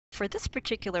for this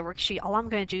particular worksheet, all I'm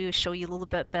going to do is show you a little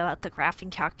bit about the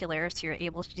graphing calculator so you're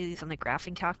able to do these on the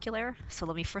graphing calculator. So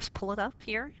let me first pull it up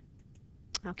here.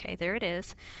 Okay, there it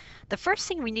is. The first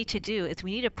thing we need to do is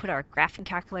we need to put our graphing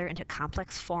calculator into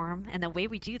complex form, and the way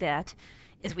we do that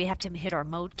is we have to hit our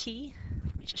mode key.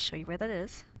 Let me just show you where that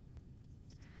is,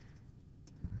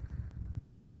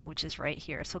 which is right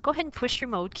here. So go ahead and push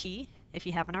your mode key if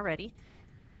you haven't already.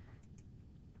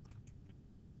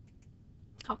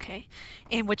 Okay,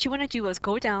 and what you want to do is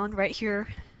go down right here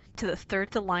to the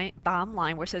third to line, bottom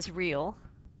line where it says real.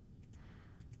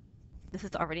 This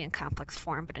is already in complex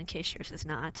form, but in case yours is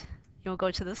not, you'll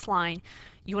go to this line.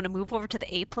 You want to move over to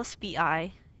the A plus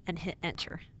BI and hit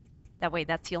enter. That way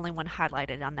that's the only one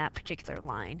highlighted on that particular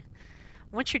line.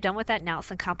 Once you're done with that, now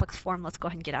it's in complex form, let's go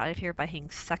ahead and get out of here by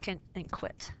hitting second and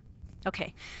quit.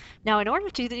 Okay, now in order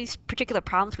to do these particular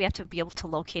problems, we have to be able to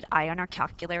locate I on our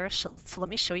calculator. So let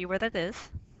me show you where that is.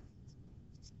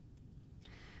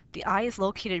 The I is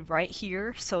located right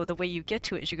here, so the way you get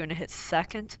to it is you're going to hit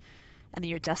second and then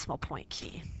your decimal point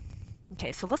key.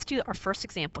 Okay, so let's do our first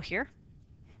example here.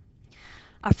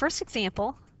 Our first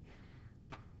example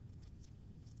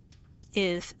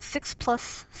is 6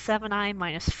 plus 7i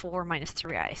minus 4 minus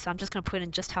 3i. So I'm just going to put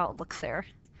in just how it looks there.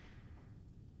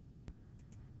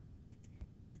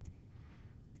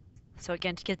 So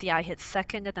again, to get the I, hit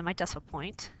second and then my decimal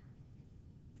point.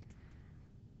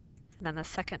 And then the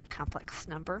second complex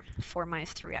number, 4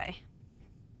 minus 3i.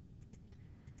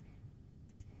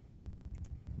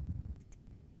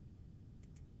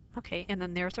 Okay, and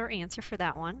then there's our answer for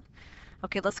that one.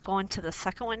 Okay, let's go on to the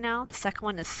second one now. The second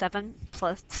one is 7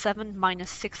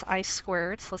 minus 6i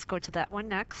squared. So let's go to that one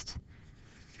next.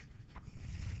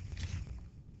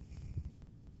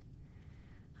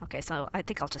 Okay, so I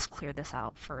think I'll just clear this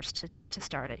out first to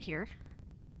start it here.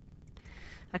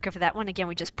 Okay, for that one, again,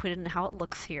 we just put in how it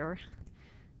looks here.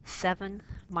 7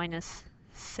 minus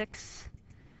 6i,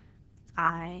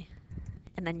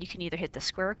 and then you can either hit the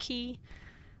square key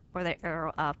or the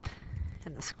arrow up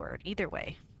and the squared, either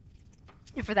way.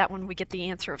 And for that one, we get the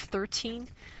answer of 13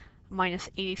 minus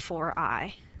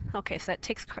 84i. Okay, so that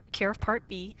takes care of part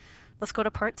B. Let's go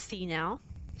to part C now.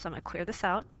 So I'm going to clear this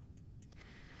out.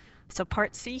 So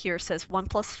part C here says 1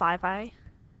 plus 5i.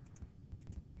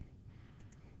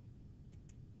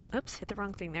 Oops, hit the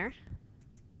wrong thing there.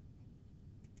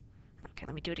 Okay,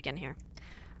 let me do it again here.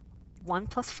 1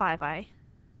 plus 5i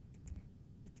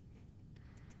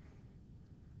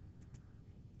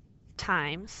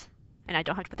times, and I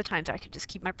don't have to put the times, I can just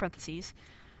keep my parentheses,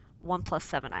 1 plus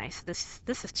 7i. So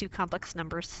this is two complex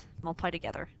numbers multiplied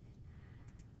together.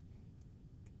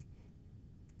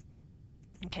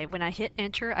 Okay, when I hit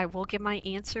enter, I will get my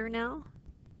answer now.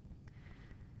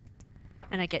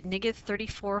 And I get negative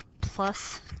 34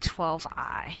 plus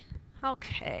 12i.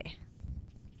 Okay.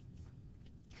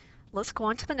 Let's go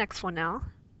on to the next one now.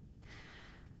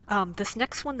 This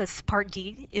next one, this part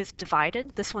D, is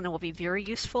divided. This one will be very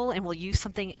useful, and we'll use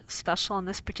something special in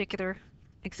this particular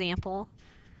example.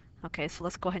 Okay, so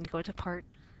let's go ahead and go to part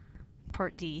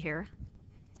D here.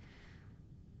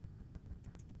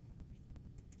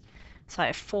 So I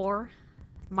have 4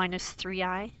 minus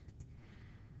 3i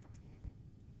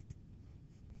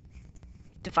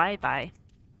divided by,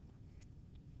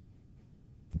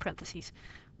 parentheses,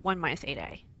 1 minus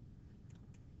 8i.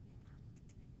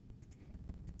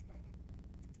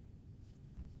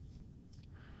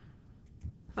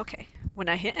 Okay, when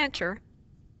I hit enter,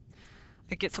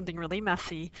 I get something really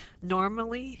messy.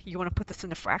 Normally, you want to put this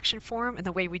in a fraction form, and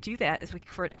the way we do that is we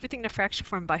convert everything to fraction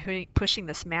form by pushing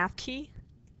this math key.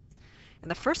 And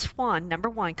the first one,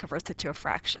 number 1, converts it to a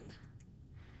fraction.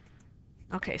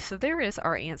 Okay, so there is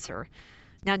our answer.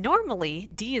 Now normally,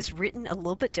 D is written a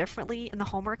little bit differently in the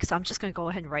homework, so I'm just going to go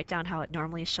ahead and write down how it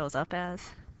normally shows up as.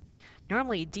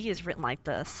 Normally, D is written like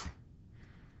this.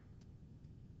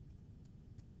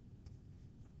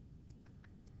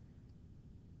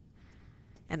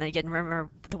 And then again, remember,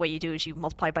 the way you do is you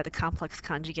multiply by the complex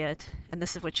conjugate, and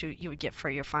this is what you would get for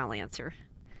your final answer,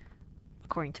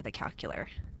 according to the calculator.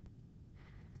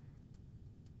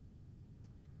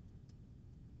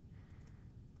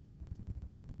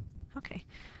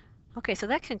 Okay, so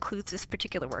that concludes this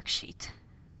particular worksheet.